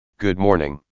Good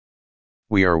morning.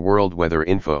 We are World Weather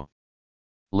Info.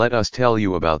 Let us tell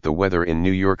you about the weather in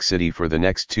New York City for the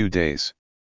next 2 days.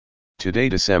 Today,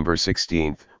 December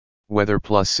 16th, weather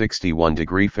plus 61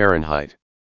 degree Fahrenheit.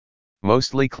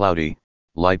 Mostly cloudy,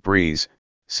 light breeze,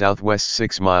 southwest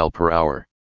 6 mile per hour.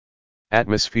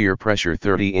 Atmosphere pressure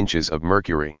 30 inches of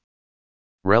mercury.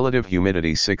 Relative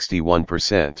humidity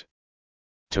 61%.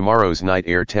 Tomorrow's night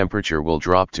air temperature will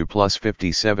drop to plus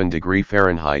 57 degree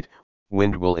Fahrenheit,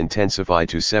 wind will intensify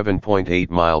to 7.8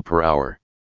 mile per hour.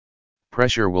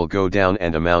 Pressure will go down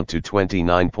and amount to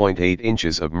 29.8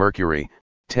 inches of mercury,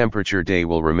 temperature day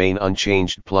will remain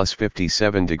unchanged plus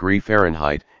 57 degree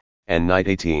Fahrenheit, and night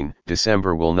 18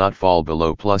 December will not fall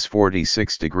below plus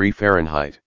 46 degree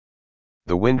Fahrenheit.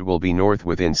 The wind will be north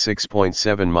within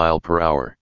 6.7 mile per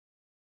hour.